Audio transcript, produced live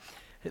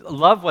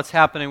love what's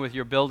happening with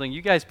your building.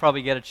 You guys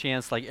probably get a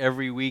chance like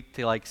every week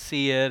to like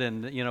see it,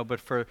 and but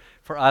for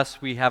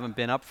us, we haven't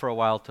been up for a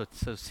while,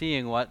 so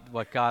seeing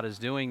what God is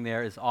doing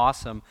there is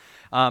awesome.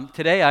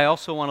 Today, I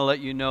also want to let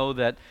you know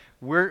that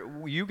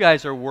you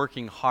guys are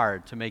working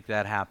hard to make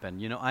that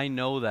happen. I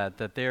know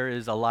that there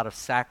is a lot of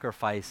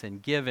sacrifice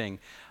and giving.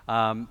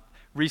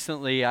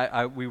 Recently,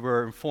 we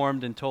were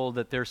informed and told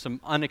that there's some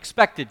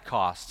unexpected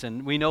costs,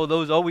 and we know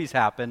those always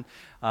happen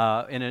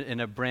in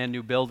a brand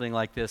new building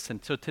like this.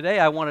 And so today,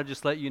 I want to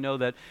just let you know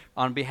that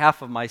on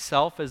behalf of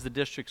myself as the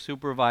district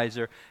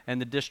supervisor and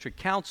the district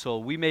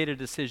council, we made a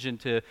decision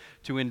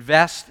to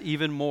invest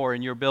even more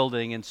in your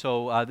building. And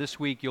so this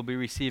week, you'll be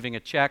receiving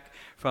a check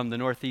from the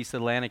Northeast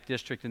Atlantic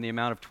District in the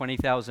amount of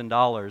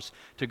 $20,000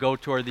 to go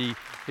toward the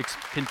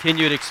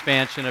continued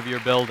expansion of your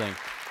building.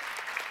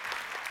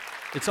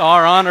 It's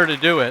our honor to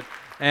do it,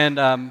 and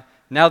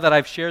now that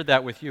I've shared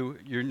that with you,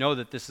 you know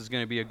that this is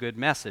going to be a good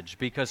message,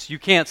 because you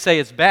can't say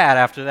it's bad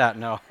after that,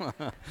 no.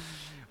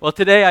 Well,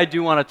 today I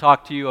do want to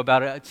talk to you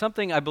about it. It's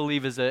something I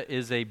believe is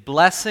a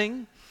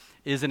blessing,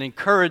 is an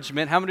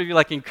encouragement. How many of you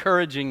like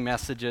encouraging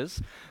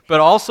messages? But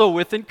also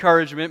with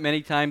encouragement,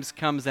 many times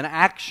comes an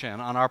action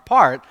on our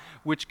part,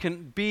 which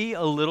can be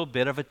a little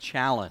bit of a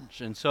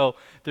challenge. And so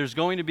there's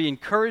going to be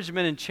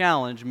encouragement and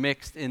challenge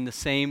mixed in the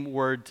same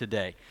word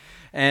today.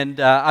 And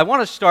I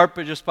want to start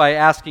just by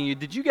asking you,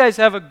 did you guys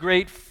have a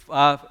great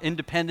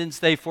Independence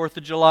Day, 4th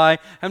of July?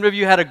 How many of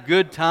you had a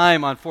good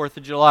time on 4th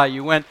of July?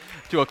 You went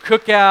to a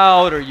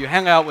cookout, or you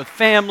hung out with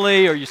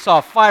family, or you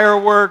saw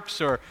fireworks,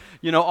 or,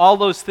 all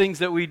those things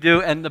that we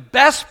do. And the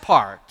best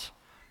part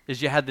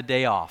is you had the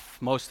day off,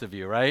 most of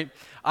you, right?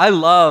 I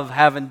love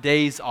having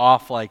days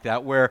off like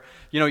that where,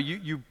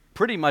 you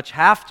pretty much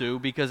have to,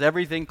 because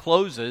everything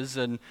closes,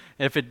 and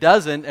if it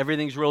doesn't,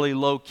 everything's really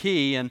low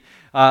key. And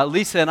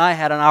Lisa and I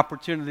had an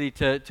opportunity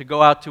to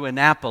go out to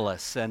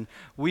Annapolis, and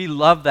we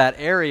love that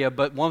area,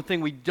 but one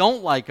thing we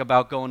don't like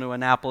about going to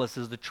Annapolis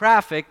is the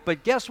traffic.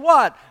 But guess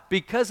what?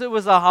 Because it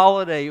was a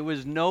holiday, it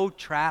was no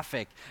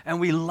traffic, and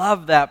we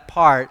love that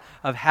part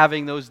of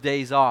having those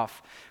days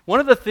off. One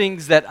of the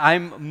things that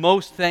I'm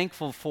most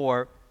thankful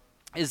for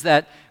is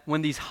that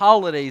when these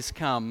holidays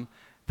come,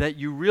 that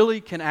you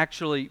really can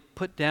actually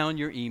put down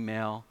your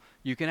email.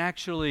 You can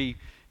actually,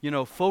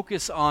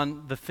 focus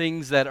on the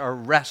things that are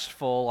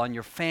restful, on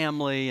your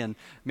family and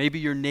maybe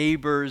your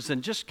neighbors,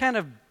 and just kind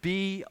of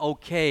be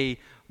okay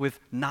with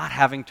not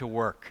having to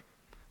work.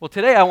 Well,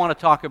 today I want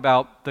to talk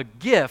about the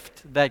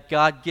gift that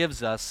God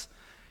gives us.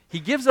 He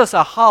gives us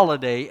a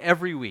holiday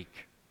every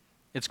week.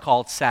 It's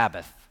called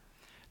Sabbath.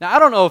 Now, I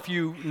don't know if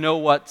you know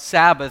what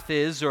Sabbath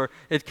is, or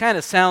it kind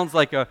of sounds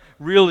like a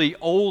really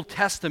Old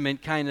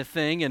Testament kind of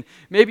thing, and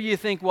maybe you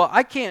think, well,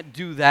 I can't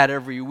do that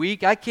every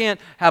week. I can't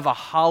have a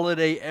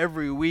holiday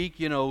every week,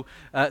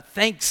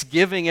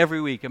 Thanksgiving every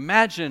week.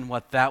 Imagine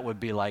what that would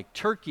be like,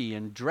 turkey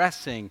and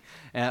dressing,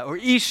 or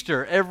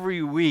Easter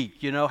every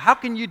week. How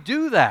can you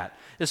do that?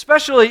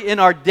 Especially in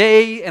our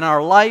day, in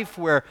our life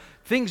where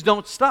things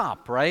don't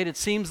stop, right? It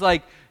seems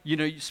like,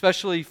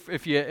 especially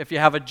if you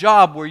have a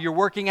job where you're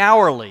working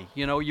hourly,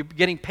 you're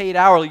getting paid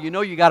hourly,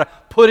 you got to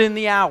put in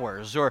the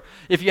hours. Or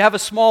if you have a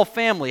small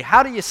family,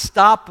 how do you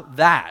stop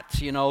that?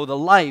 The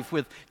life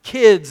with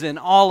kids and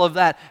all of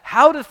that.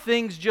 How do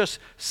things just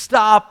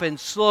stop and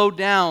slow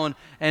down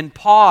and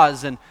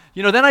pause? And,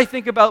 then I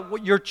think about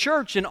what your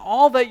church and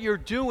all that you're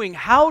doing.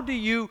 How do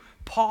you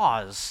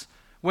pause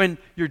when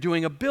you're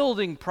doing a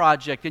building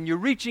project and you're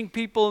reaching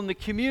people in the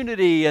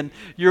community and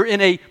you're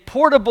in a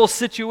portable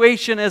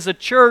situation as a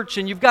church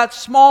and you've got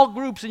small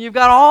groups and you've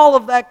got all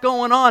of that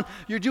going on?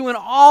 You're doing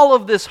all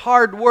of this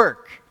hard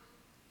work.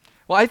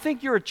 Well, I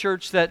think you're a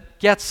church that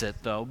gets it,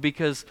 though,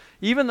 because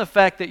even the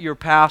fact that your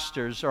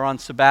pastors are on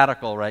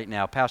sabbatical right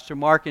now, Pastor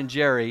Mark and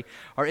Jerry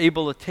are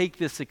able to take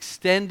this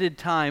extended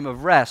time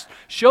of rest,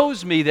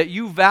 shows me that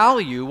you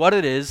value what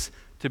it is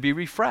to be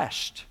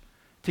refreshed,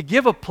 to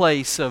give a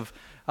place of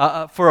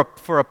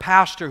for a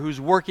pastor who's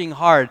working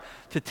hard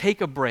to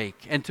take a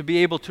break and to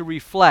be able to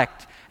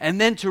reflect and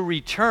then to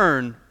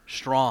return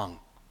strong.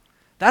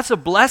 That's a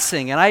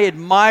blessing, and I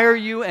admire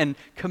you and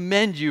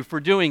commend you for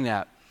doing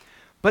that.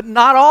 But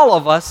not all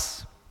of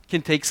us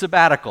can take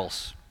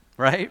sabbaticals,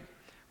 right?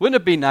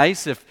 Wouldn't it be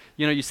nice if,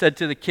 you said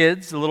to the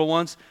kids, the little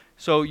ones,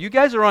 so you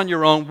guys are on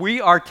your own, we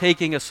are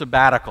taking a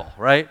sabbatical,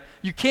 right?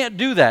 You can't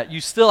do that.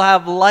 You still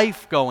have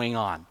life going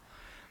on.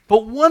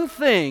 But one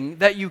thing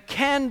that you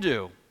can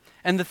do,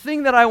 and the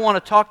thing that I want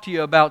to talk to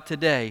you about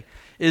today,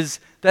 is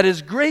that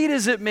as great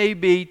as it may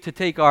be to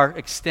take our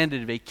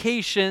extended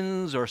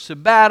vacations or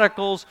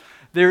sabbaticals,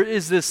 there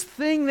is this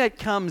thing that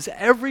comes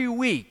every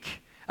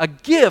week, a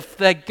gift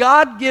that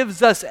God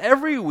gives us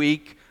every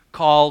week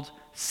called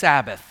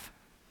Sabbath.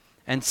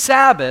 And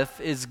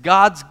Sabbath is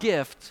God's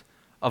gift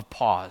of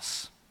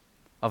pause,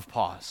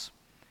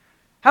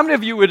 How many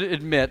of you would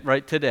admit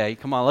right today,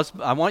 come on,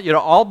 I want you to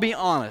all be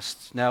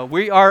honest. Now,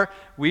 we are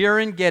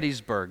in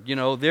Gettysburg.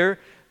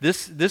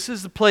 This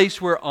is the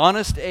place where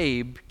Honest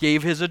Abe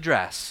gave his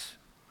address.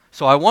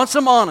 So I want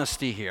some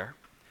honesty here.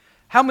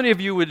 How many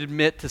of you would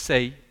admit to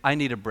say, I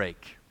need a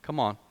break? Come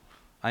on,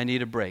 I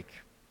need a break.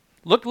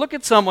 Look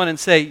at someone and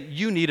say,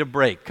 you need a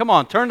break. Come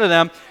on, turn to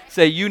them,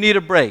 say, you need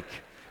a break.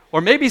 Or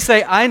maybe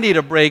say, I need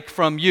a break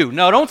from you.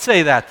 No, don't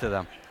say that to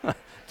them.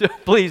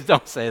 Please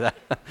don't say that.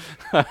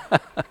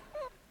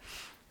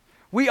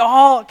 We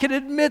all can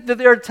admit that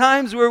there are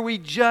times where we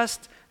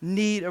just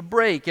need a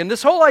break. And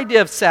this whole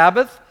idea of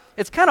Sabbath,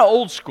 it's kind of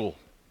old school.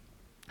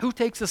 Who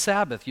takes a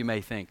Sabbath, you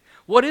may think?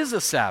 What is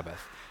a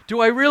Sabbath?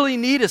 Do I really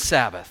need a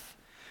Sabbath?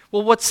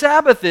 Well, what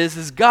Sabbath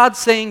is God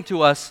saying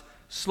to us,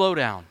 slow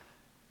down,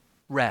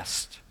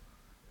 rest,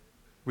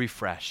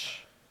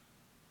 refresh,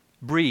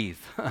 breathe.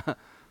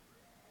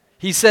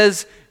 He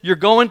says, you're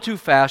going too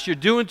fast, you're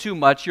doing too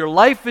much, your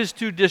life is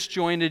too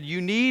disjointed, you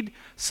need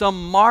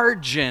some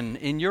margin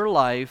in your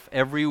life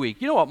every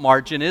week. You know what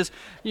margin is?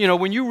 You know,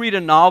 when you read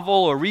a novel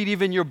or read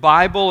even your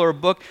Bible or a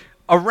book,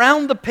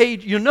 around the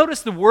page, you'll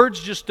notice the words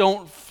just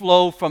don't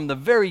flow from the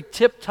very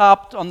tip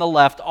top on the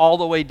left all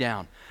the way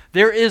down.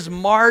 There is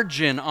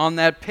margin on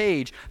that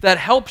page that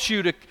helps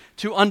you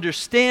to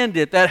understand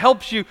it, that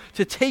helps you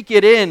to take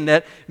it in,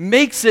 that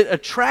makes it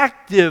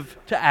attractive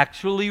to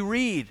actually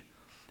read.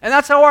 And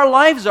that's how our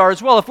lives are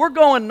as well. If we're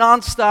going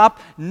nonstop,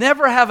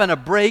 never having a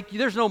break,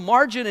 there's no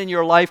margin in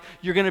your life,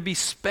 you're going to be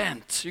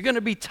spent. You're going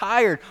to be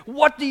tired.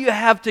 What do you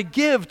have to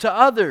give to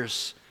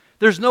others?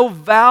 There's no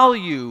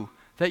value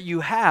that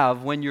you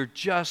have when you're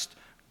just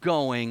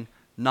going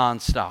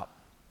nonstop.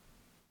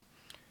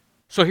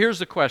 So here's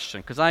the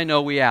question, because I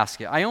know we ask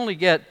it.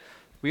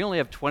 We only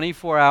have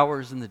 24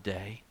 hours in the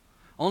day,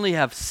 only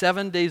have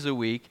 7 days a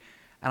week,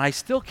 and I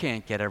still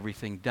can't get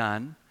everything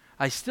done.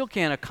 I still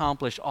can't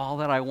accomplish all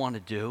that I want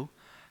to do.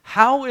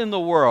 How in the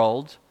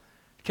world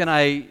can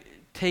I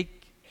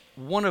take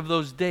one of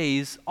those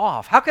days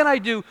off? How can I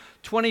do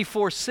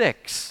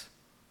 24/6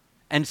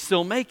 and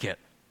still make it?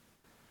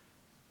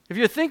 If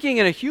you're thinking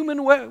in a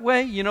human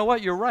way, you know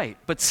what? You're right.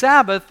 But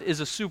Sabbath is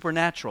a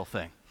supernatural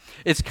thing.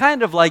 It's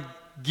kind of like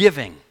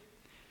giving.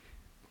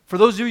 For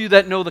those of you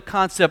that know the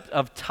concept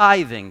of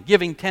tithing,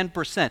 giving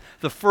 10%,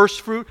 the first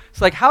fruit,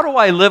 it's like, how do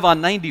I live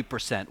on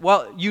 90%?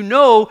 Well, you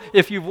know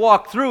if you've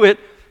walked through it,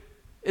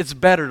 it's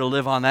better to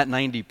live on that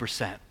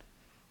 90%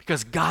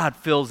 because God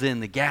fills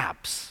in the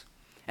gaps.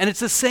 And it's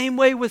the same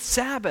way with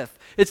Sabbath.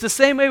 It's the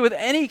same way with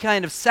any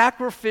kind of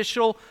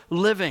sacrificial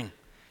living.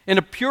 In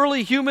a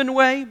purely human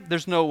way,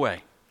 there's no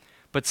way.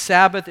 But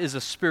Sabbath is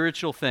a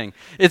spiritual thing.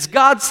 It's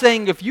God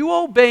saying, if you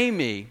obey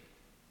me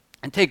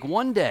and take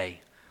one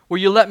day where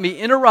you let me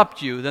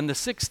interrupt you, then the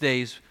 6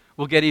 days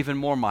will get even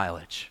more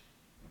mileage.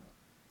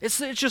 It's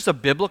just a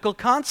biblical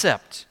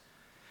concept.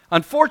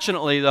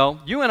 Unfortunately, though,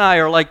 you and I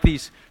are like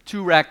these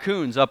two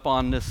raccoons up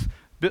on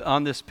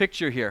this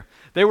picture here.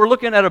 They were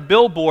looking at a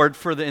billboard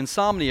for the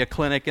insomnia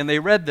clinic, and they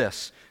read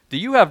this. Do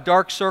you have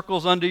dark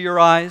circles under your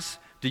eyes?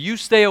 Do you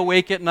stay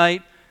awake at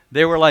night?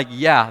 They were like,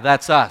 yeah,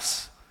 that's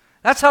us.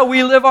 That's how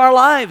we live our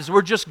lives.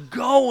 We're just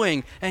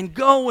going and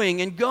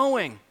going and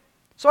going.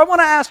 So I want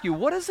to ask you,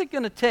 what is it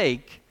going to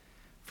take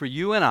for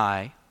you and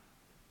I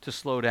to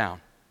slow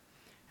down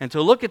and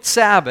to look at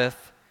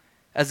Sabbath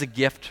as a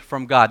gift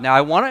from God? Now,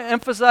 I want to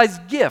emphasize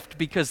gift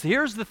because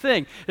here's the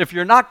thing. If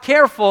you're not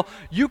careful,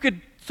 you could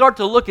start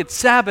to look at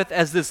Sabbath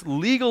as this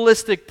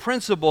legalistic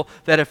principle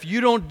that if you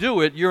don't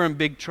do it, you're in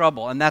big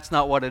trouble. And that's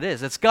not what it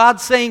is. It's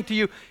God saying to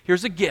you,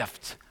 here's a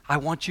gift. I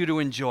want you to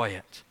enjoy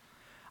it.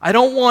 I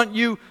don't want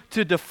you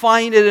to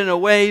define it in a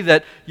way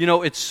that,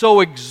 it's so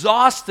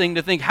exhausting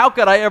to think, how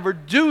could I ever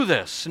do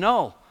this?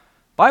 No.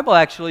 Bible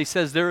actually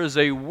says there is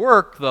a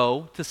work,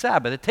 though, to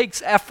Sabbath. It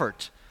takes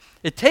effort.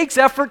 It takes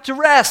effort to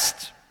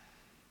rest.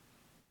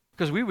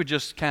 Because we would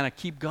just kind of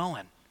keep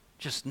going,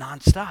 just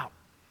nonstop.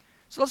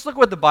 So let's look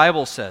what the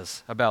Bible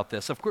says about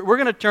this. We're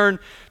going to turn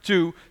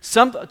to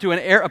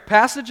a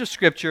passage of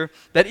Scripture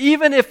that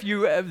even if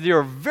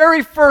your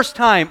very first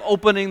time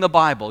opening the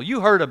Bible,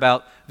 you heard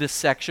about this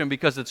section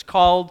because it's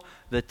called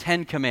the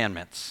Ten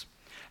Commandments.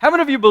 How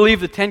many of you believe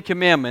the Ten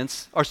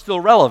Commandments are still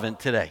relevant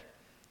today?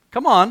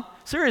 Come on,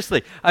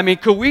 seriously. I mean,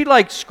 could we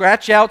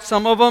scratch out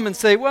some of them and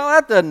say, well,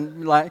 that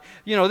doesn't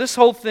this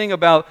whole thing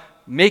about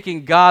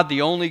making God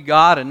the only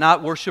God and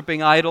not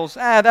worshiping idols,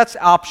 that's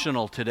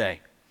optional today.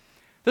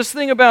 This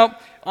thing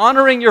about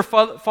honoring your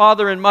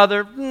father and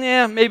mother,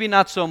 maybe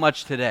not so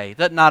much today.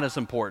 That's not as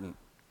important.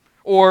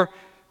 Or,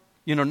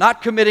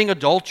 not committing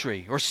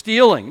adultery or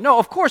stealing. No,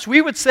 of course,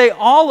 we would say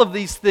all of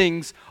these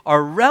things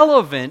are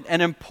relevant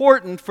and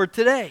important for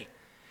today.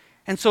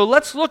 And so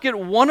let's look at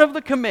one of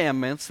the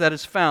commandments that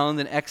is found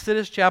in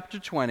Exodus chapter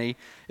 20.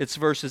 It's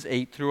verses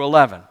 8 through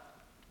 11.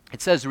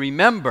 It says,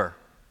 remember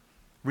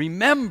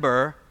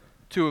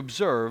to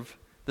observe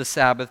the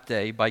Sabbath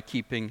day by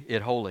keeping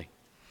it holy.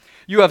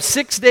 You have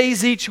 6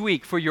 days each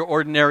week for your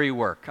ordinary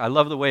work. I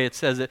love the way it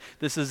says it.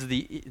 This is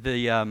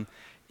the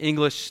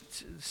English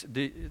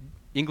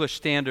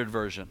Standard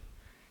Version.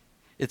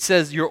 It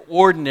says your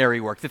ordinary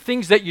work, the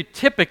things that you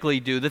typically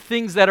do, the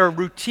things that are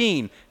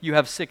routine. You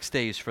have 6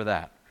 days for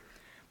that.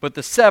 But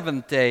the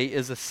seventh day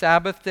is a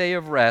Sabbath day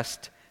of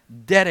rest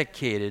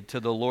dedicated to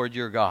the Lord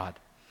your God.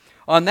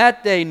 On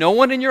that day, no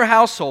one in your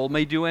household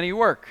may do any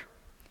work.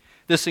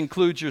 This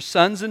includes your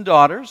sons and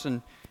daughters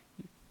and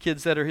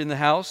kids that are in the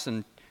house,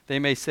 and they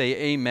may say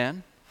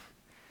amen.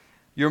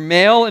 Your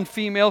male and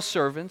female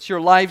servants,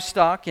 your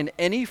livestock, and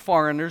any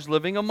foreigners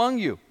living among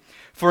you.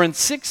 For in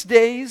 6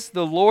 days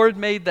the Lord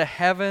made the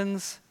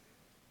heavens,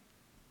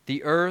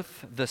 the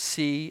earth, the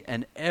sea,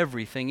 and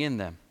everything in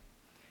them.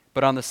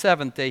 But on the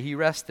seventh day he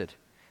rested.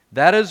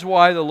 That is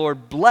why the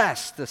Lord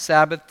blessed the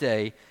Sabbath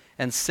day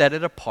and set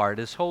it apart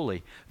as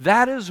holy.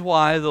 That is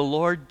why the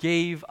Lord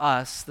gave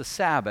us the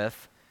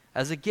Sabbath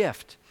as a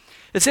gift.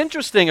 It's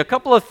interesting, a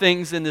couple of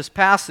things in this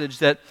passage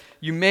that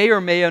you may or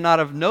may not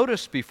have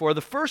noticed before. The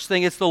first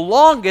thing, it's the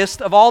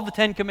longest of all the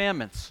 10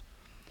 Commandments.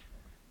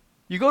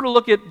 You go to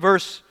look at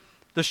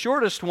the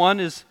shortest one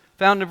is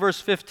found in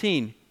verse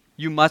 15.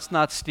 You must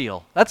not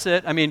steal. That's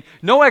it. I mean,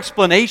 no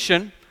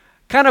explanation,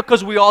 kind of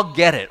because we all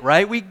get it,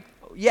 right?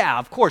 Yeah,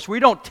 of course,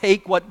 we don't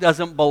take what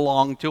doesn't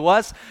belong to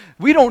us.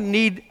 We don't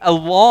need a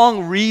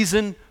long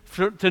reason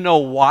to know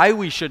why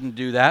we shouldn't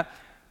do that.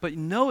 But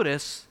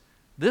notice,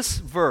 this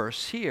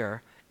verse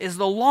here is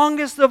the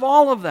longest of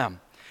all of them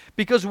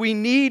because we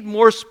need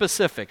more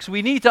specifics.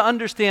 We need to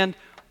understand,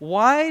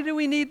 why do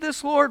we need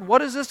this, Lord?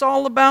 What is this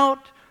all about?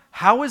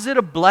 How is it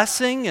a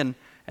blessing? And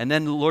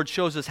then the Lord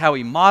shows us how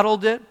he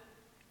modeled it.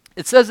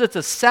 It says it's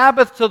a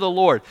Sabbath to the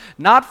Lord,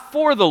 not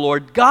for the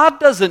Lord. God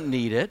doesn't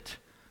need it.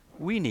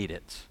 We need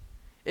it.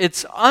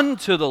 It's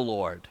unto the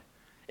Lord.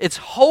 It's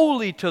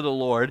holy to the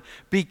Lord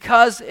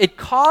because it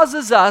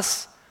causes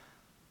us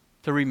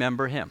to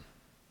remember him,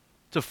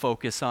 to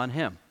focus on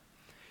him.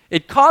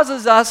 It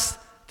causes us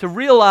to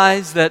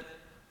realize that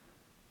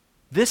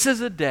this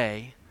is a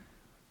day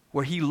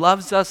where he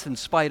loves us in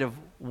spite of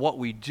what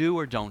we do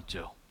or don't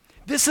do.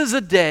 This is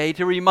a day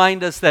to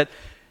remind us that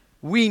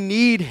we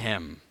need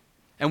him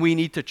and we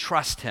need to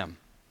trust him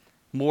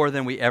more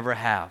than we ever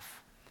have.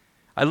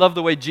 I love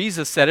the way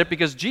Jesus said it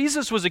because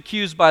Jesus was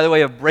accused, by the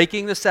way, of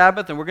breaking the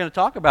Sabbath, and we're going to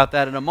talk about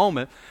that in a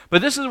moment.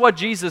 But this is what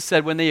Jesus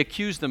said when they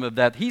accused him of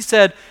that. He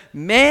said,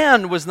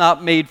 man was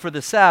not made for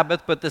the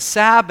Sabbath, but the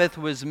Sabbath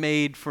was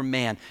made for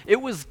man.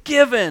 It was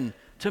given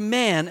to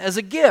man as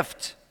a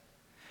gift.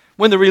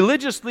 When the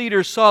religious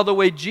leaders saw the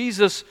way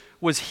Jesus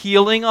was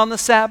healing on the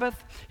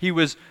Sabbath, he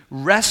was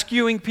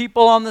rescuing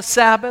people on the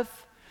Sabbath,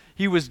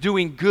 he was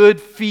doing good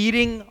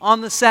feeding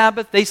on the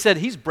Sabbath, they said,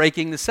 he's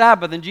breaking the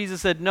Sabbath. And Jesus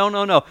said,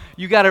 no,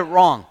 you got it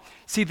wrong.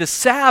 See, the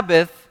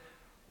Sabbath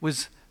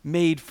was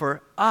made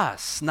for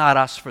us, not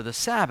us for the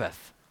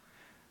Sabbath.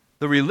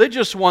 The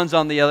religious ones,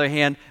 on the other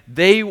hand,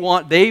 they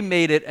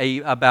made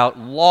it about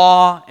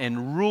law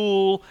and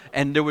rule,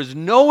 and there was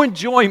no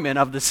enjoyment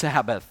of the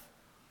Sabbath.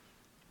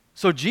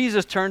 So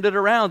Jesus turned it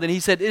around, and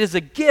he said, it is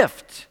a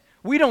gift.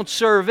 We don't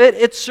serve it,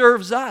 it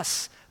serves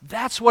us.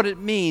 That's what it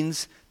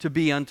means to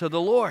be unto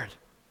the Lord.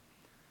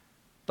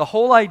 The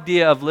whole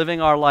idea of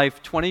living our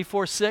life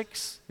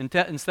 24/6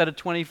 instead of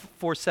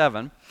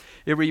 24/7,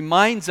 it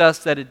reminds us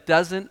that it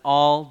doesn't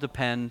all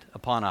depend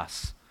upon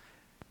us.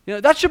 You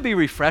know, that should be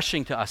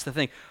refreshing to us to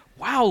think,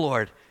 wow,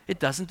 Lord, it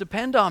doesn't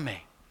depend on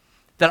me.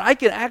 That I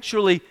can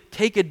actually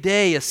take a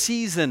day, a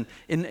season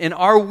in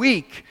our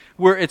week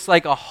where it's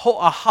like a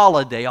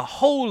holiday, a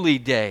holy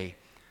day,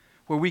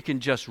 where we can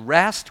just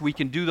rest, we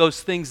can do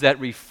those things that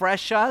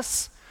refresh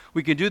us,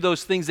 we can do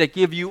those things that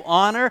give you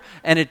honor,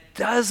 and it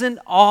doesn't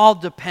all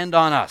depend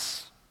on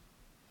us.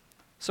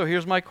 So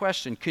here's my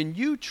question. Can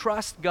you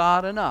trust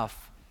God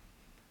enough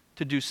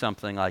to do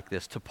something like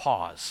this, to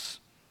pause?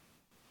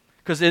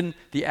 Because in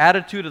the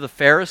attitude of the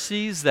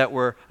Pharisees that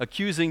were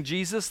accusing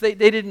Jesus, they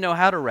didn't know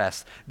how to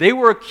rest. They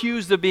were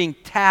accused of being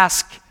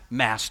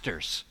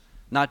taskmasters,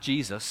 not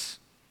Jesus.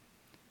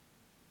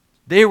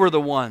 They were the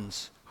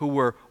ones who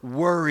were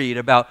worried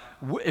about,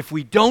 if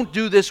we don't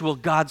do this, will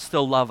God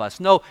still love us?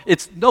 No,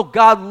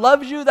 God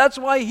loves you. That's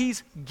why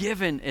he's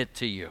given it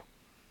to you.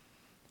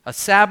 A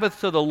Sabbath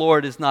to the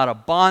Lord is not a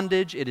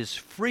bondage. It is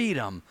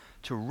freedom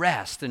to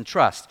rest and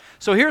trust.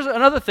 So here's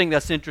another thing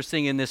that's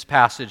interesting in this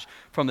passage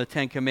from the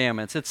Ten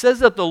Commandments. It says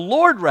that the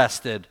Lord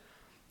rested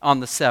on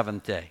the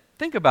seventh day.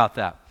 Think about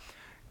that.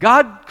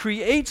 God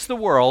creates the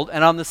world,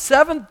 and on the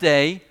seventh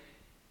day,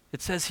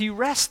 it says he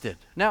rested.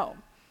 Now,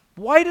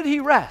 why did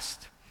he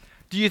rest?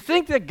 Do you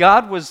think that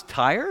God was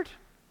tired?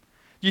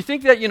 Do you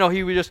think that,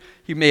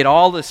 he made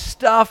all this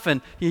stuff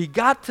and he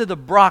got to the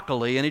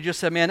broccoli and he just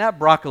said, man, that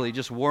broccoli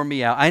just wore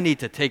me out. I need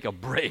to take a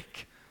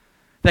break.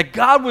 That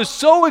God was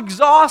so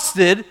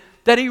exhausted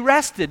that he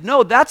rested.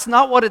 No, that's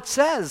not what it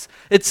says.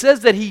 It says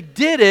that he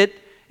did it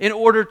in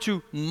order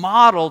to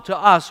model to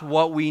us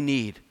what we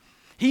need.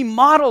 He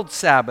modeled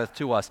Sabbath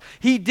to us.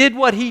 He did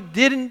what he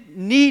didn't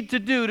need to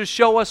do to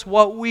show us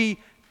what we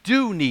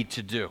do need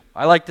to do.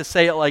 I like to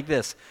say it like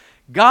this.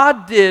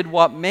 God did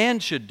what man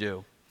should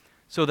do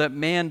so that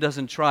man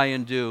doesn't try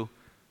and do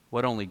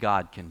what only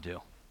God can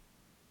do.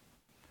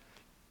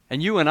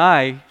 And you and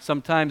I,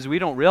 sometimes we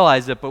don't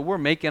realize it, but we're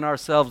making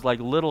ourselves like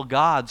little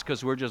gods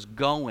because we're just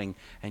going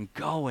and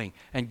going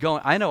and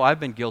going. I know I've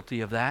been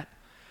guilty of that.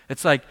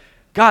 It's like,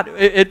 God,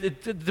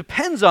 it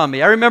depends on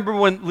me. I remember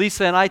when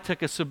Lisa and I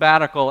took a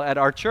sabbatical at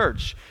our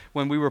church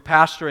when we were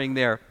pastoring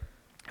there.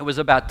 It was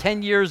about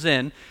 10 years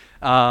in.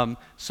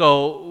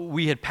 So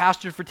we had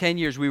pastored for 10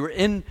 years. We were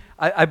in,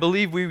 I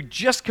believe we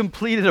just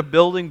completed a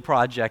building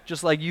project,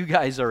 just like you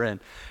guys are in.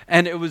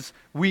 And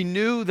we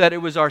knew that it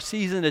was our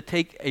season to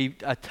take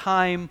a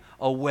time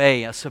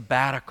away, a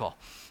sabbatical.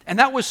 And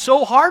that was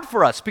so hard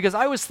for us because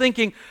I was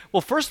thinking,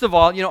 well, first of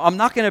all, I'm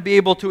not going to be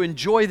able to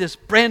enjoy this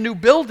brand new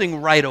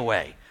building right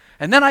away.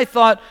 And then I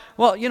thought,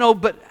 well,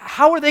 but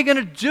how are they going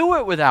to do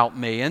it without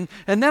me? And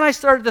then I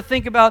started to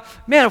think about,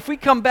 man, if we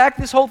come back,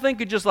 this whole thing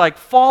could just like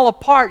fall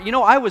apart.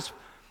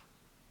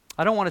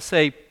 I don't want to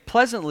say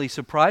pleasantly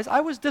surprised.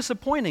 I was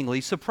disappointingly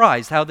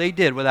surprised how they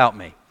did without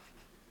me.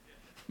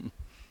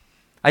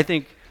 I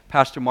think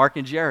Pastor Mark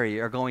and Jerry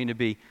are going to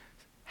be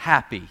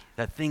happy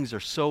that things are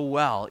so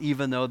well,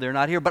 even though they're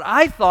not here. But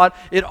I thought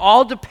it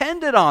all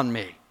depended on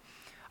me.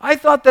 I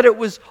thought that it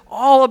was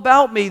all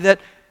about me, that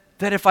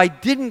if I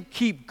didn't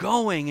keep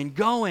going and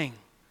going,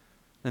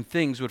 then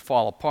things would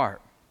fall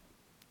apart.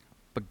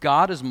 But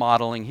God is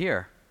modeling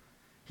here.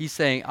 He's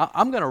saying,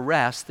 I'm going to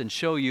rest and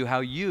show you how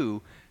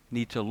you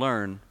need to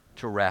learn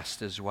to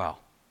rest as well.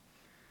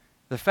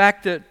 The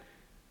fact that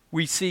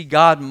we see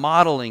God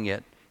modeling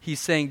it, He's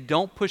saying,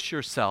 don't push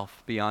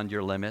yourself beyond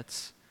your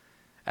limits.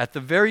 At the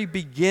very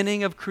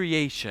beginning of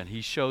creation,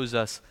 He shows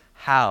us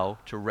how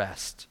to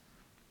rest.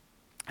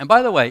 And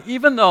by the way,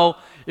 even though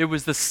it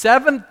was the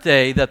seventh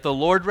day that the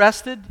Lord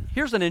rested,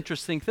 here's an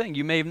interesting thing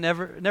you may have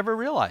never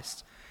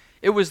realized.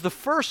 It was the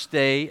first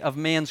day of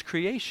man's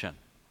creation.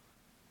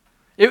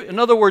 In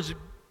other words,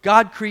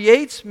 God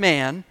creates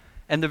man,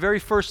 and the very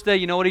first day,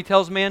 you know what He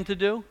tells man to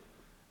do?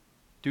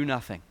 Do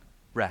nothing.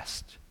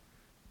 Rest.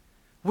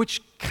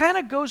 Which kind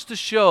of goes to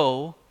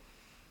show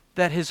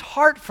that His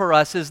heart for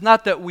us is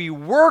not that we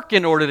work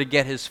in order to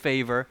get His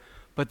favor,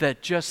 but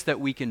that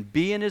we can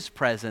be in His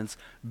presence,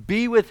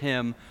 be with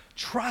Him,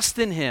 trust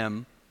in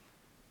Him,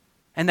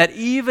 and that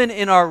even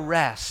in our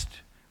rest,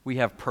 we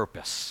have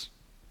purpose.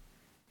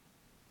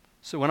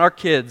 So when our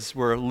kids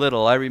were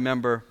little, I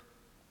remember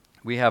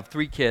we have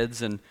 3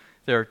 kids, and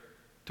they're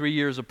 3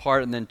 years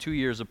apart and then 2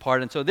 years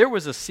apart. And so there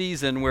was a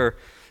season where,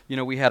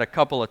 we had a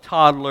couple of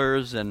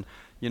toddlers, and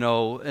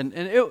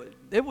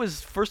it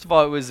was, first of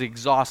all, it was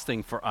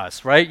exhausting for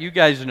us, right? You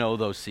guys know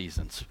those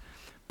seasons.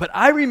 But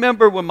I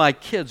remember when my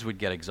kids would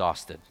get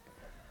exhausted.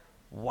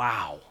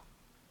 Wow.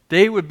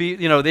 They would be,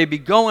 they'd be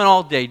going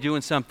all day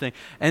doing something,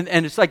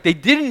 and it's like they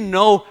didn't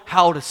know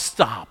how to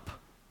stop.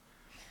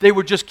 They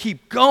would just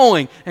keep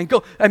going and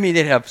go. I mean,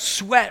 they'd have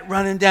sweat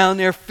running down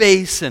their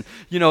face, and,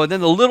 and then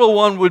the little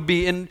one would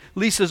be in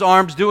Lisa's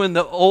arms doing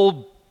the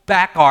old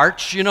back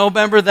arch,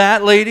 remember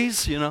that,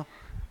 ladies?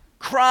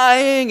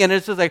 Crying, and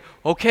it's just like,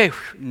 okay,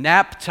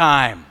 nap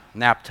time.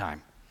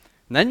 And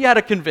then you had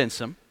to convince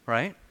them,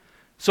 right?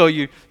 So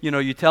you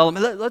tell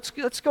them,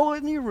 let's go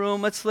in your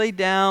room, let's lay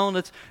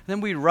down,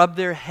 then we rub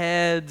their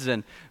heads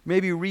and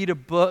maybe read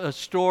a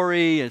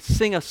story and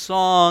sing a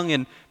song,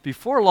 and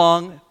before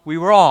long, we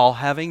were all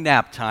having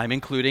nap time,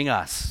 including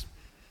us.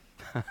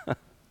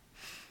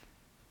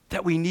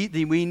 That we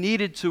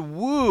needed to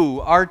woo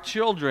our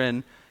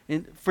children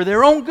for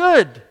their own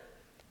good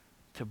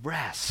to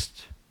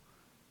rest.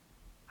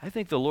 I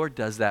think the Lord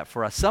does that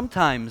for us.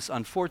 Sometimes,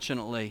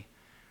 unfortunately,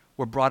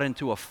 we're brought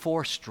into a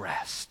forced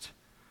rest.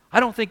 I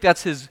don't think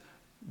that's His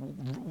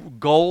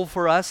goal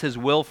for us, His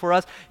will for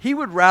us. He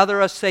would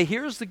rather us say,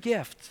 here's the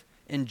gift,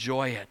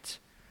 enjoy it.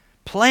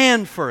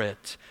 Plan for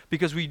it,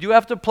 because we do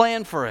have to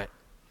plan for it.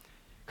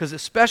 Because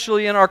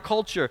especially in our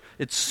culture,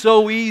 it's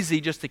so easy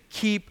just to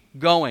keep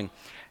going.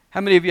 How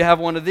many of you have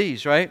one of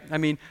these, right? I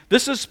mean,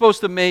 this is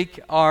supposed to make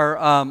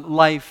our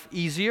life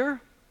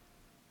easier,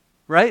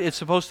 right? It's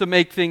supposed to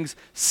make things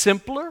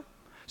simpler,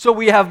 so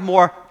we have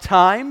more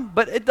time,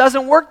 but it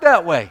doesn't work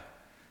that way.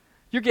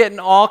 You're getting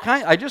all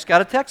kinds. I just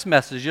got a text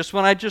message just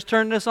when I just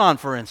turned this on,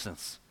 for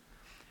instance.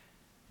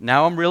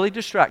 Now I'm really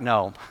distracted.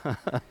 No.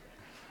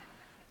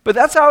 But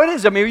that's how it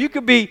is. I mean, you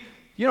could be,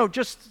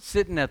 just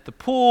sitting at the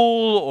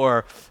pool,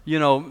 or,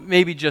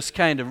 maybe just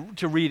kind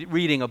of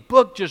reading a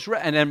book,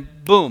 and then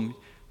boom,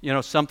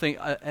 something,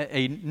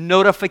 a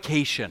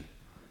notification.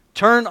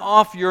 Turn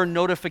off your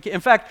notification.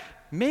 In fact,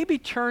 maybe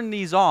turn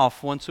these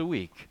off once a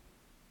week.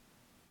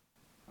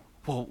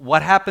 Well,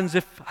 what happens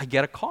if I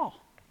get a call?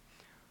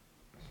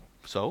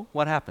 So,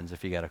 what happens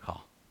if you get a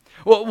call?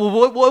 Well,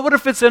 what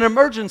if it's an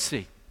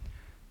emergency?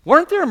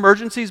 Weren't there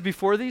emergencies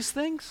before these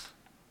things?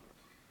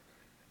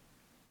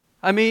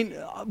 I mean,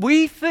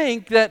 we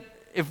think that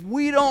if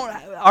we don't,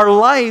 our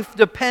life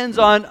depends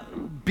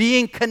on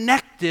being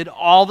connected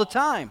all the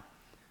time.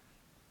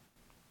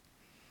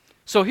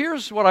 So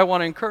here's what I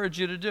want to encourage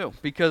you to do,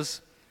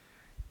 because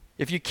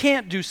if you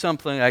can't do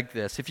something like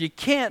this, if you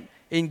can't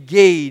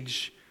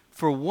engage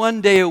for one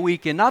day a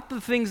week, and not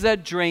the things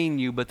that drain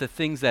you, but the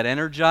things that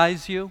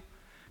energize you.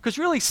 Because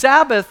really,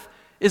 Sabbath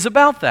is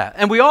about that.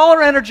 And we all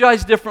are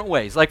energized different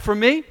ways. Like for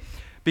me,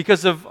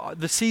 because of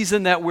the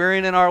season that we're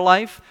in our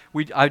life,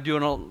 I'm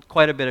doing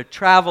quite a bit of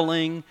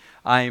traveling.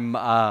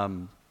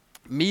 I'm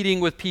meeting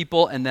with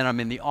people, and then I'm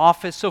in the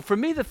office. So for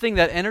me, the thing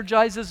that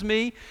energizes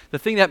me, the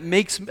thing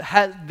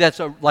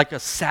that like a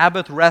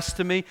Sabbath rest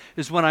to me,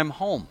 is when I'm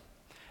home.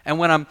 And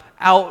when I'm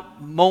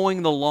out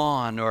mowing the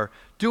lawn or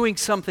doing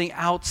something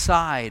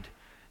outside,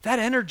 that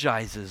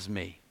energizes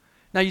me.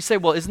 Now you say,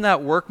 well, isn't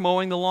that work,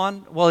 mowing the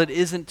lawn? Well, it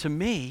isn't to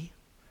me.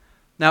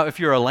 Now, if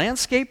you're a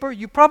landscaper,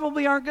 you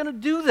probably aren't going to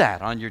do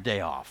that on your day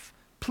off.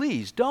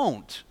 Please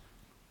don't.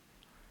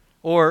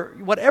 Or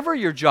whatever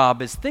your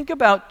job is, think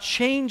about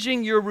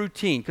changing your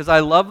routine, because I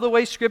love the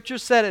way Scripture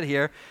said it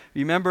here.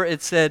 Remember,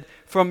 it said,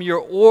 from your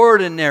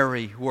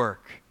ordinary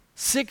work.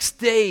 6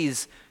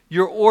 days,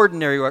 your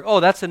ordinary work.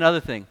 Oh, that's another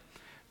thing.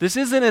 This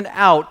isn't an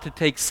out to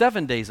take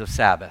 7 days of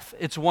Sabbath.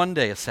 It's 1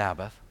 day of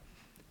Sabbath,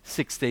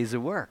 6 days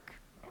of work.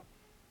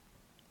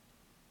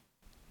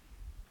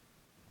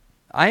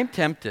 I am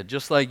tempted,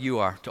 just like you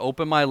are, to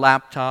open my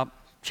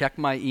laptop, check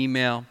my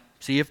email,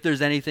 see if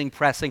there's anything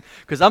pressing,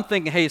 because I'm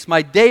thinking, hey, it's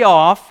my day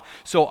off,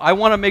 so I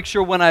want to make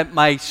sure when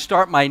I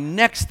start my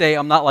next day,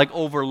 I'm not like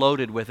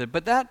overloaded with it.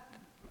 But that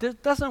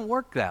doesn't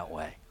work that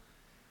way.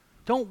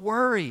 Don't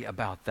worry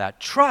about that.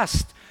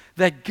 Trust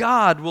that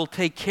God will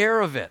take care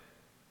of it.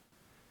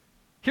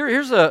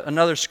 Here's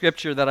another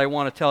scripture that I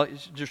want to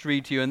just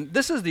read to you, and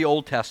this is the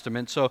Old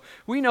Testament, so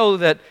we know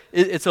that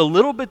it's a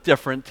little bit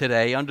different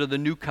today under the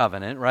New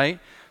Covenant, right?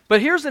 But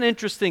here's an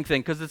interesting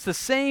thing, because it's the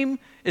same,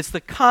 it's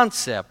the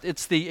concept,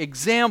 it's the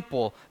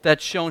example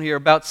that's shown here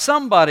about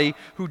somebody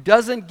who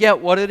doesn't get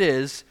what it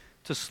is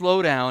to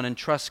slow down and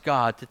trust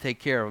God to take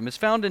care of them. It's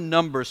found in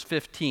Numbers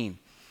 15.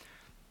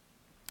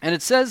 And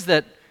it says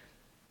that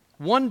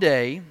one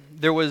day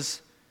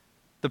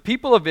the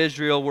people of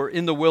Israel were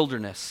in the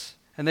wilderness,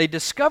 and they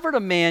discovered a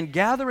man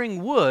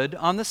gathering wood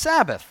on the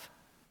Sabbath.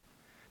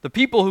 The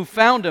people who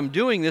found him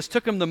doing this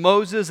took him to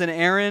Moses and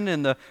Aaron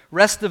and the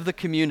rest of the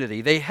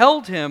community. They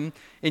held him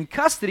in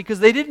custody because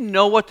they didn't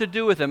know what to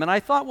do with him. And I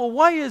thought, well,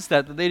 why is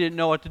that they didn't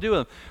know what to do with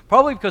him?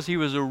 Probably because he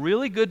was a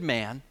really good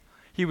man.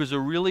 He was a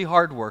really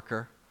hard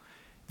worker.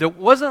 There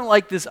wasn't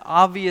like this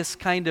obvious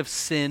kind of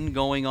sin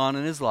going on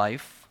in his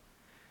life.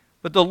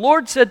 But the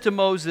Lord said to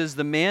Moses,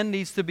 the man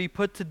needs to be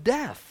put to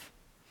death.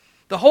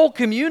 The whole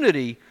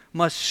community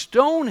must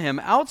stone him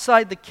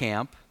outside the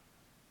camp.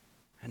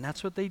 And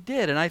that's what they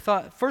did. And I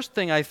thought, first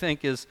thing I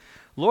think is,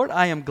 Lord,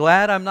 I am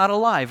glad I'm not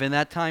alive in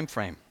that time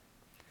frame.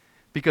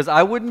 Because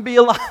I wouldn't be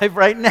alive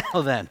right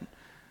now then.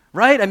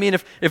 Right? I mean,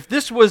 if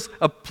this was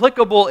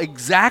applicable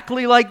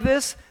exactly like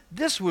this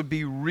would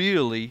be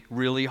really,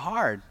 really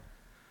hard.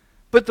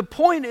 But the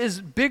point is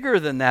bigger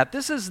than that.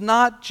 This is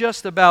not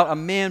just about a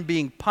man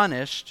being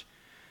punished.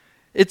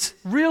 It's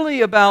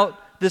really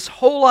about this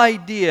whole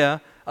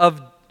idea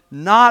of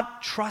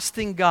not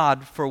trusting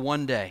God for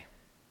 1 day.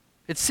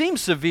 It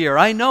seems severe,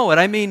 I know it.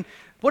 I mean,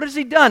 what has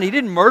he done? He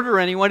didn't murder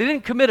anyone. He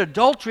didn't commit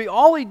adultery.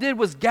 All he did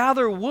was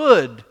gather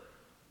wood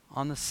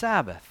on the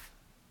Sabbath.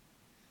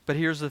 But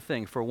here's the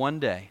thing, for 1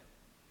 day,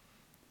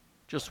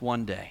 just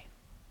 1 day,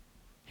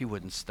 he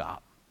wouldn't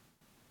stop.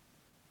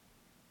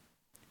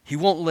 He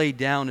won't lay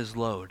down his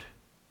load.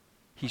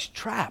 He's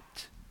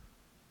trapped.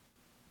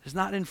 He's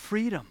not in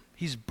freedom.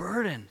 He's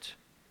burdened.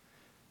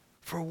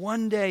 For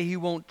 1 day, he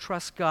won't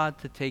trust God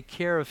to take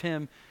care of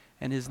him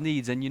and his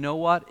needs. And you know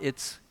what?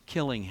 It's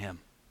killing him.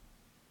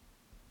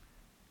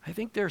 I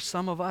think there's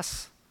some of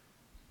us,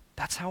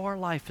 that's how our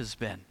life has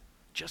been.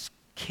 Just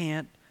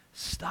can't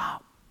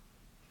stop.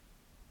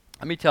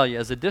 Let me tell you,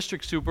 as a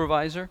district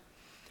supervisor,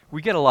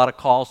 we get a lot of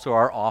calls to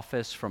our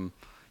office from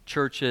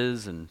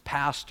churches and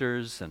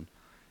pastors and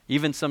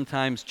even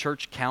sometimes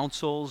church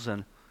councils.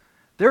 And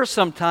there are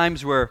some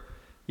times where,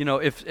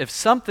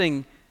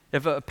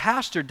 if a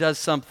pastor does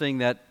something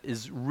that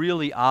is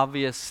really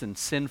obvious and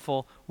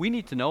sinful, we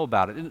need to know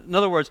about it. In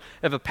other words,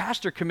 if a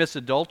pastor commits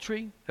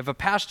adultery, if a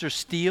pastor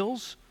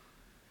steals,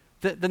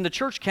 then the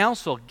church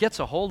council gets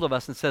a hold of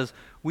us and says,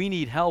 we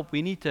need help,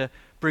 we need to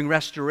bring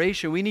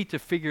restoration, we need to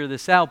figure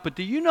this out. But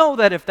do you know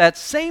that if that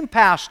same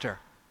pastor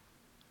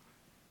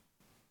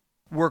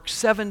works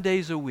 7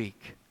 days a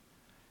week,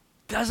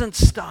 doesn't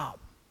stop,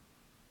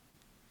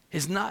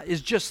 is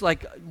just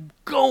like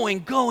going.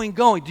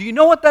 Do you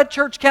know what that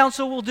church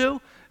council will do?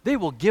 They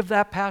will give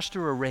that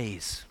pastor a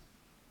raise.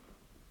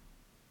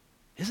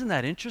 Isn't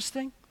that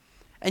interesting?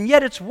 And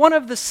yet it's one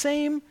of the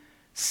same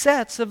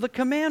sets of the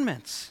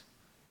commandments.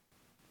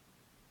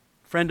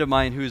 A friend of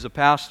mine who's a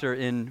pastor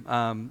in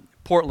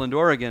Portland,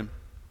 Oregon,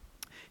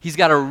 he's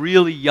got a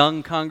really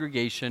young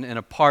congregation in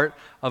a part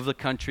of the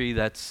country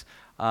that's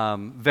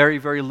very,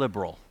 very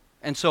liberal.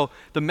 And so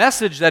the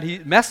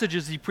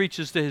messages he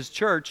preaches to his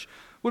church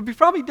would be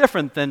probably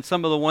different than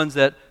some of the ones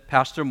that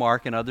Pastor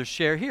Mark and others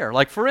share here.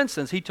 Like, for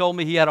instance, he told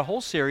me he had a whole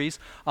series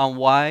on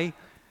why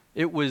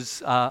it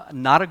was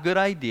not a good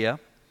idea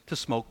to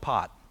smoke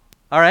pot.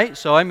 All right?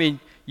 So, I mean,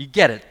 you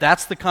get it.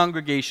 That's the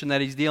congregation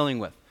that he's dealing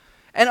with.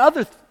 And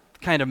other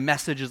kind of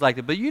messages like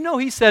that. But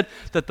he said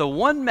that the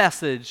one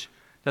message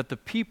that the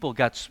people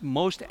got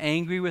most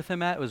angry with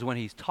him at was when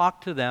he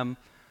talked to them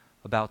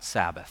about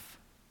Sabbath.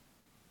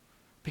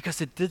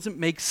 Because it doesn't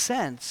make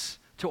sense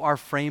to our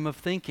frame of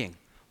thinking.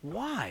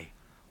 Why?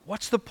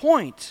 What's the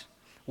point?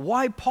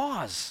 Why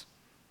pause?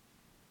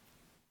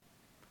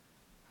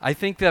 I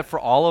think that for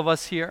all of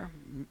us here,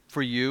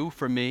 for you,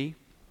 for me,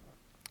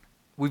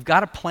 we've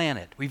got to plan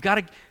it. We've got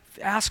to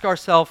ask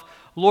ourselves,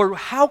 Lord,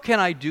 how can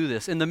I do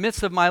this in the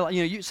midst of my life?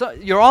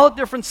 You're all at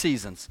different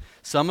seasons.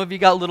 Some of you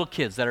got little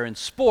kids that are in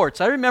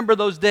sports. I remember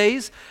those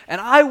days,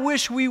 and I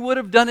wish we would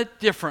have done it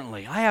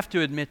differently. I have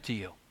to admit to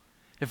you.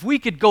 If we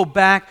could go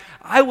back,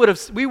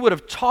 we would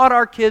have taught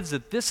our kids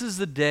that this is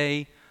the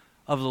day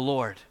of the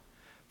Lord.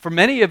 For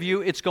many of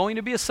you, it's going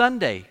to be a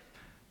Sunday.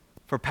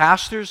 For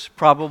pastors,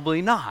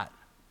 probably not.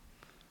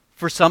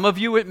 For some of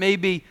you, it may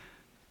be,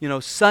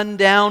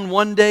 sundown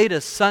one day to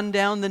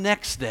sundown the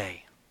next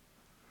day.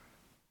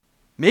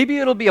 Maybe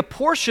it'll be a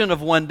portion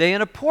of one day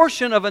and a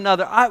portion of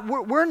another.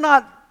 We're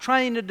not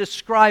trying to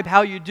describe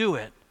how you do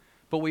it,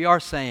 but we are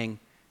saying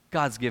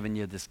God's given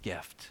you this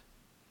gift.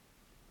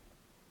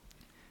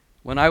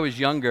 When I was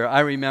younger,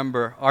 I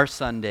remember our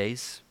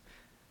Sundays.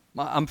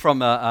 I'm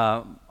from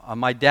on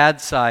my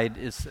dad's side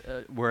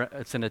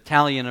it's an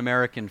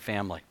Italian-American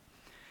family.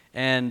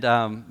 And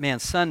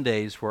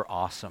Sundays were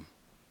awesome.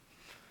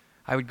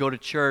 I would go to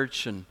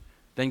church and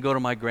then go to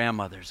my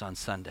grandmother's on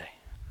Sunday.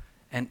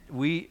 And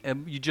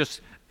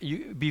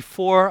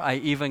before I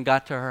even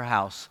got to her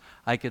house,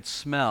 I could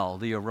smell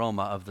the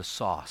aroma of the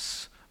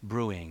sauce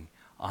brewing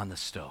on the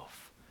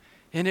stove.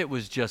 And it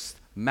was just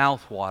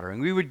mouth-watering.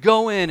 We would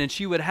go in and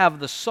she would have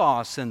the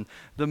sauce and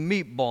the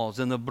meatballs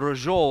and the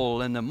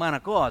braciole and the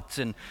manicotti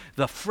and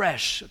the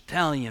fresh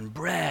Italian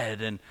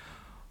bread. And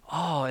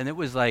it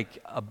was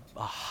like a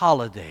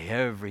holiday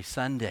every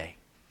Sunday.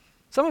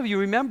 Some of you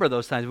remember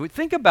those times.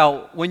 Think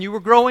about when you were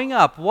growing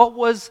up. What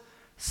was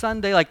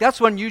Sunday like? That's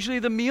when usually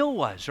the meal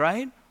was,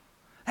 right?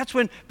 That's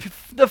when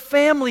the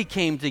family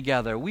came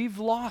together. We've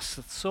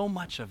lost so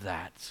much of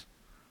that.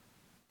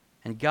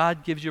 And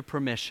God gives you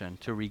permission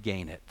to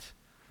regain it.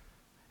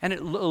 And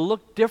it'll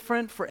look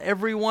different for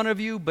every one of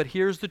you, but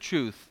here's the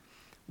truth.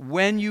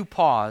 When you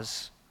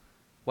pause,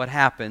 what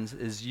happens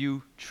is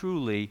you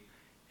truly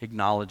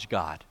acknowledge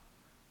God.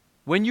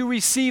 When you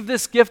receive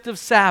this gift of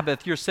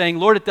Sabbath, you're saying,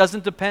 Lord, it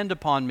doesn't depend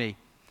upon me.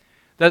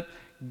 That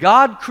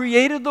God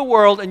created the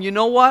world, and you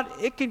know what?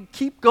 It can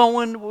keep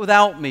going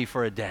without me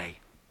for a day.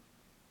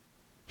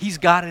 He's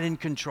got it in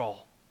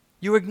control.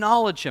 You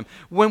acknowledge Him.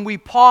 When we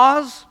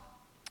pause,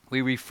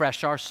 we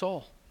refresh our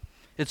soul.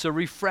 It's a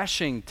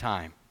refreshing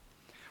time.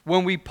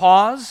 When we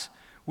pause,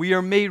 we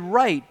are made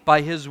right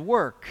by His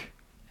work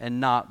and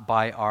not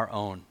by our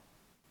own.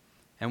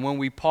 And when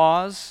we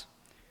pause,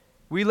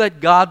 we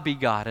let God be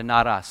God and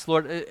not us.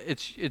 Lord,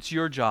 it's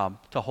your job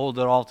to hold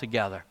it all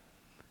together.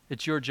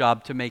 It's your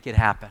job to make it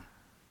happen.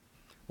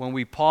 When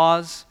we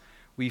pause,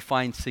 we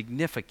find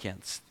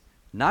significance,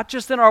 not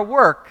just in our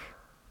work,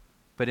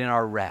 but in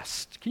our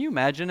rest. Can you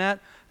imagine that?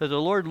 That the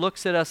Lord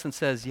looks at us and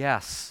says,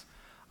 yes,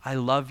 I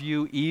love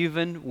you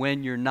even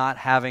when you're not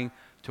having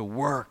to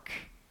work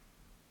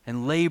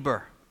and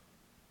labor.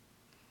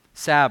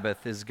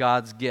 Sabbath is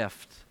God's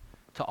gift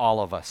to all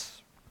of us.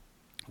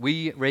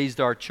 We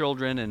raised our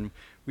children and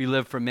we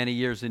lived for many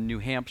years in New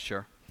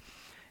Hampshire.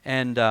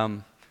 And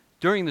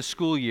during the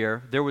school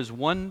year, there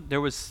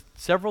was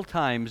several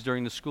times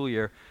during the school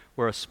year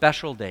where a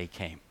special day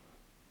came.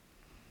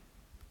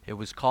 It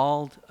was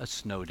called a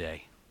snow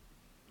day.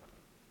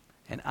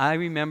 And I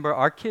remember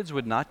our kids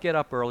would not get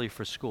up early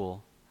for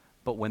school,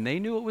 but when they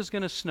knew it was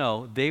going to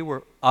snow, they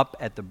were up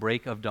at the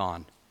break of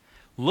dawn,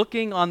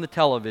 looking on the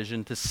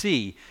television to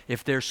see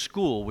if their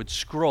school would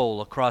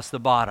scroll across the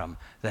bottom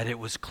that it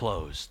was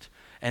closed.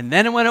 And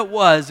then when it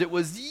was,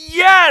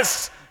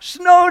 yes,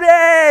 snow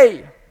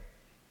day!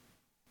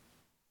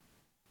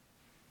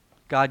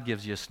 God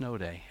gives you a snow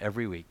day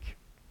every week.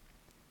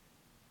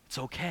 It's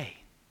okay.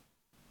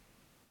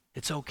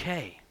 It's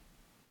okay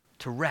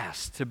to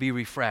rest, to be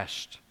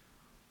refreshed.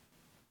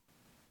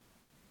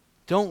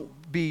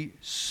 Don't be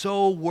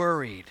so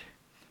worried.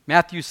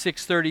 Matthew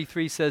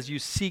 6:33 says, you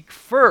seek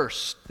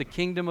first the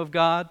kingdom of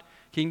God,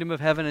 kingdom of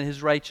heaven and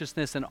His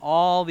righteousness, and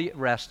all the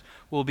rest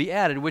will be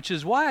added, which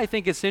is why I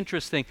think it's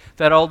interesting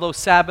that although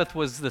Sabbath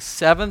was the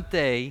seventh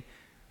day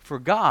for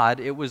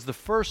God, it was the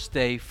first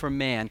day for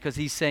man, because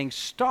He's saying,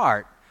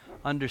 start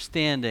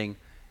understanding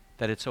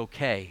that it's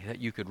okay,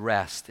 that you could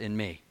rest in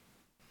me.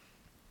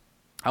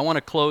 I want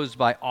to close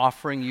by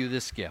offering you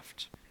this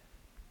gift,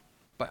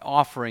 by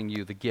offering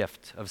you the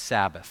gift of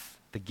Sabbath,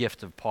 the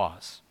gift of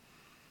pause.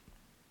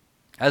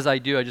 As I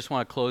do, I just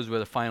want to close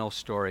with a final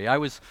story.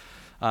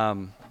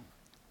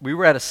 We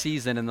were at a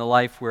season in the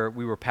life where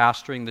we were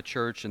pastoring the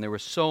church, and there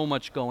was so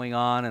much going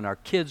on, and our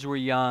kids were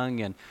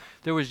young, and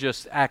there was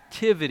just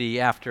activity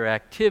after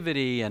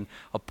activity, and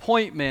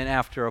appointment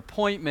after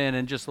appointment,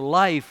 and just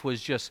life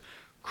was just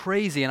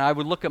crazy. And I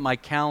would look at my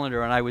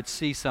calendar, and I would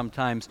see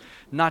sometimes,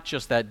 not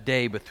just that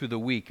day, but through the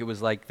week, it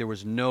was like there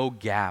was no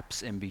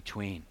gaps in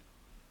between.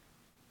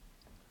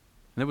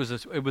 And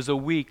it was a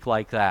week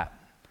like that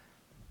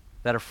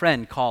a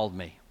friend called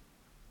me.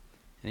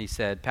 And he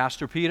said,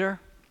 Pastor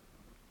Peter,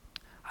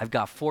 I've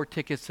got 4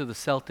 tickets to the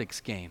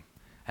Celtics game,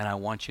 and I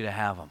want you to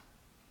have them.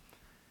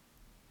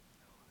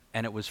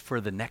 and it was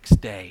for the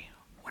next day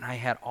when I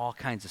had all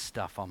kinds of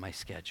stuff on my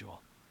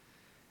schedule.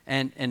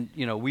 And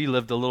you know, we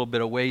lived a little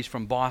bit of ways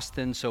from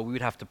Boston, so we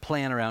would have to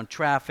plan around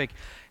traffic.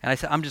 And I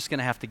said, I'm just going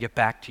to have to get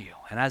back to you.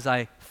 And as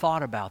I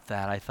thought about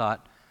that, I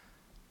thought,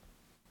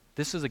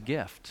 this is a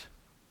gift.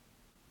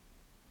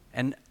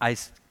 And I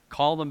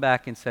called them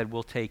back and said,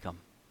 we'll take them.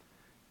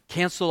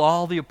 Cancel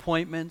all the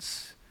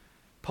appointments,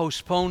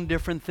 postpone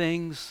different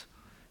things,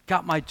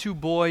 got my 2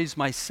 boys,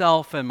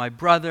 myself and my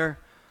brother,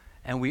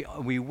 and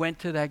we went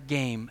to that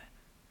game.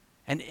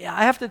 And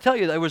I have to tell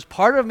you, there was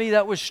part of me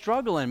that was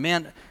struggling.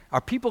 Man,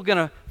 are people going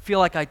to feel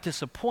like I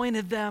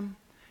disappointed them?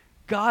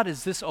 God,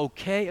 is this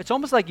okay? It's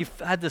almost like you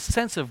had this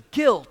sense of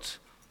guilt.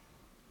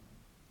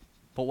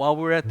 But while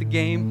we were at the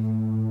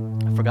game,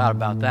 I forgot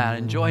about that. I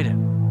enjoyed it.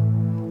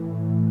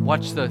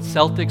 Watched the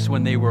Celtics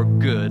when they were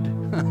good.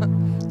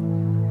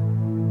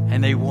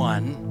 And they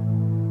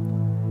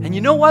won. And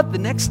you know what? The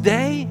next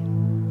day,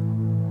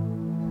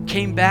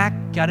 came back,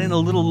 got in a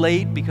little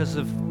late because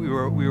we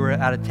were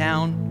out of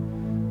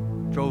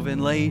town, drove in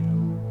late,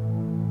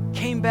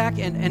 came back,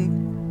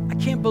 and I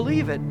can't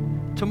believe it.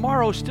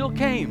 Tomorrow still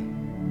came.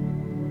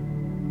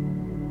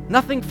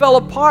 Nothing fell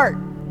apart.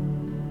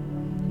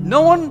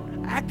 No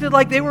one acted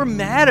like they were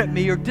mad at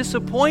me or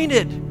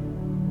disappointed.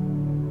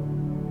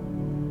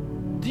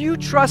 Do you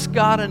trust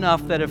God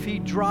enough that if He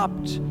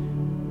dropped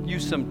you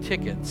some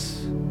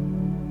tickets,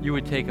 you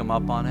would take Him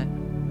up on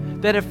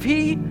it? That if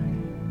He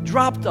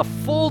dropped a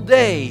full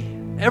day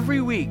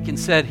every week and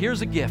said,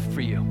 here's a gift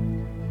for you.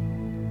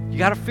 You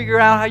got to figure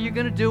out how you're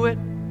going to do it.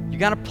 You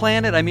got to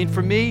plan it. I mean,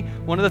 for me,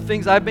 one of the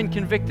things I've been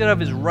convicted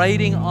of is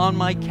writing on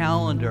my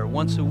calendar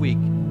once a week,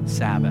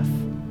 Sabbath.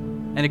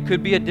 And it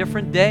could be a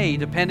different day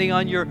depending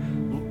on your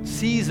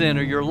season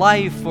or your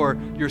life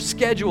or your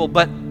schedule,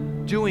 but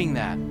doing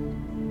that.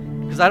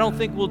 Because I don't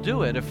think we'll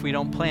do it if we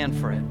don't plan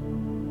for it.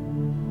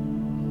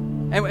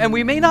 And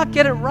we may not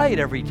get it right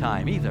every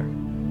time either.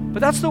 But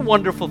that's the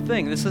wonderful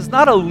thing. This is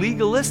not a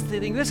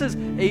legalistic thing. This is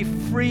a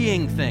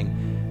freeing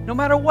thing. No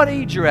matter what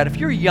age you're at. If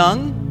you're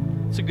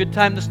young, it's a good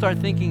time to start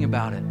thinking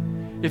about it.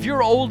 If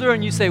you're older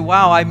and you say,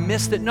 wow, I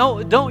missed it. No,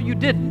 you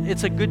didn't.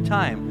 It's a good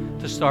time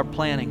to start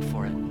planning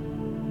for it.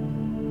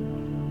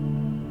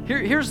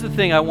 Here's the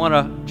thing I want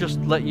to just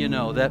let you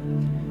know, that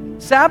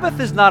Sabbath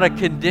is not a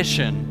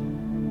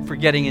condition for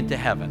getting into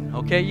heaven.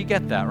 Okay, you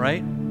get that,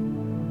 right?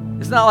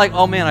 It's not like,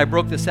 oh man, I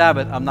broke the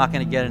Sabbath, I'm not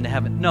going to get into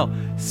heaven. No,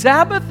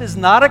 Sabbath is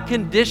not a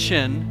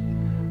condition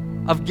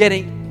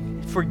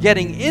for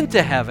getting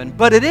into heaven,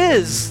 but it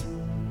is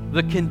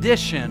the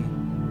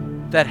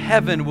condition that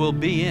heaven will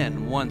be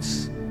in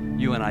once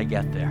you and I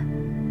get there.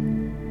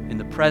 In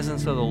the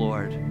presence of the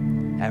Lord,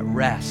 at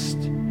rest,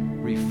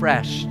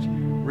 refreshed,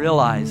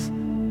 realize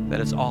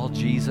that it's all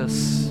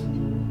Jesus,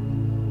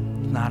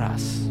 not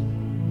us.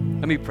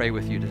 Let me pray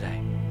with you today.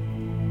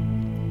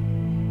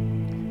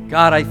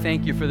 God, I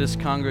thank you for this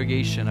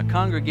congregation, a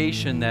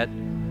congregation that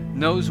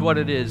knows what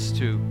it is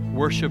to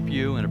worship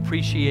you and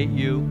appreciate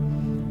you,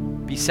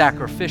 be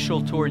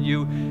sacrificial toward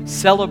you,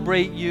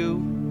 celebrate you.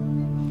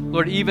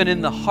 Lord, even in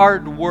the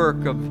hard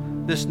work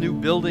of this new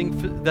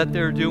building that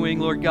they're doing,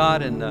 Lord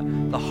God,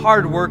 and the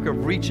hard work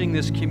of reaching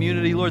this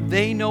community, Lord,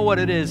 they know what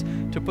it is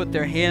to put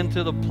their hand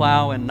to the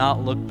plow and not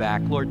look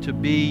back, Lord, to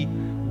be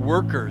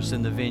workers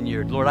in the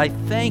vineyard. Lord, I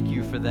thank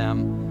you for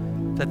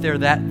them,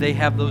 that they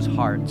have those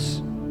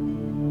hearts.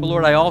 But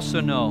Lord, I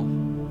also know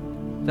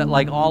that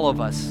like all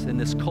of us in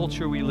this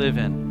culture we live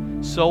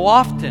in, so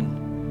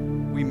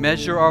often we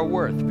measure our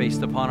worth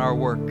based upon our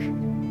work.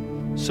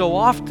 So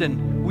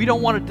often we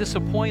don't want to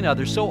disappoint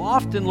others. So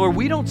often, Lord,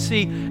 we don't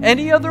see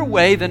any other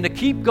way than to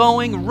keep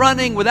going,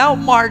 running without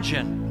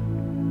margin.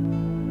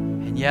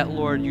 And yet,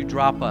 Lord, you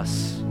drop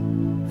us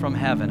from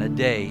heaven a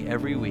day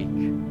every week,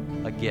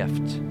 a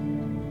gift.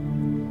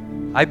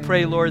 I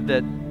pray, Lord,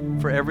 that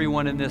for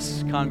everyone in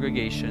this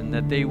congregation,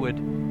 that they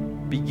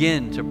would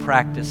begin to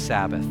practice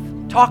Sabbath.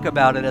 Talk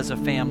about it as a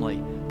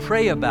family.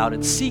 Pray about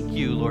it. Seek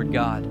you, Lord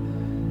God,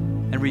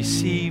 and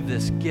receive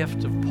this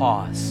gift of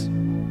pause.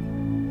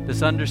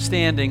 This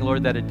understanding,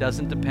 Lord, that it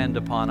doesn't depend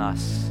upon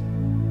us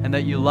and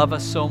that you love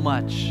us so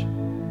much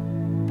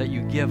that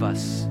you give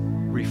us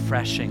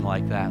refreshing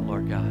like that,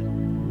 Lord God.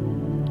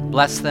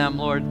 Bless them,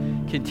 Lord.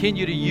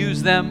 Continue to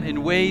use them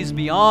in ways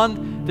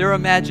beyond their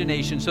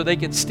imagination so they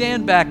can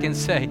stand back and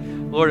say,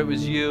 Lord, it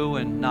was you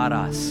and not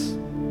us.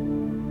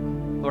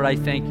 Lord, I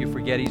thank you for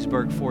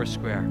Gettysburg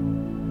Foursquare.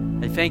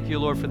 I thank you,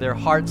 Lord, for their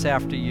hearts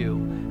after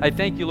you. I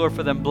thank you, Lord,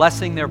 for them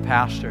blessing their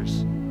pastors.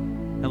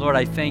 And Lord,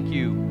 I thank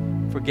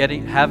you for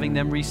having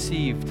them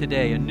receive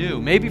today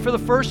anew, maybe for the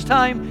first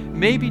time,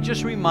 maybe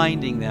just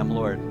reminding them,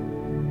 Lord,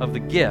 of the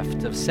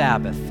gift of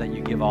Sabbath that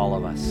you give all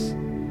of us.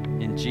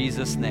 In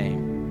Jesus'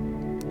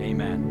 name,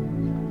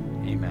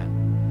 amen. Amen.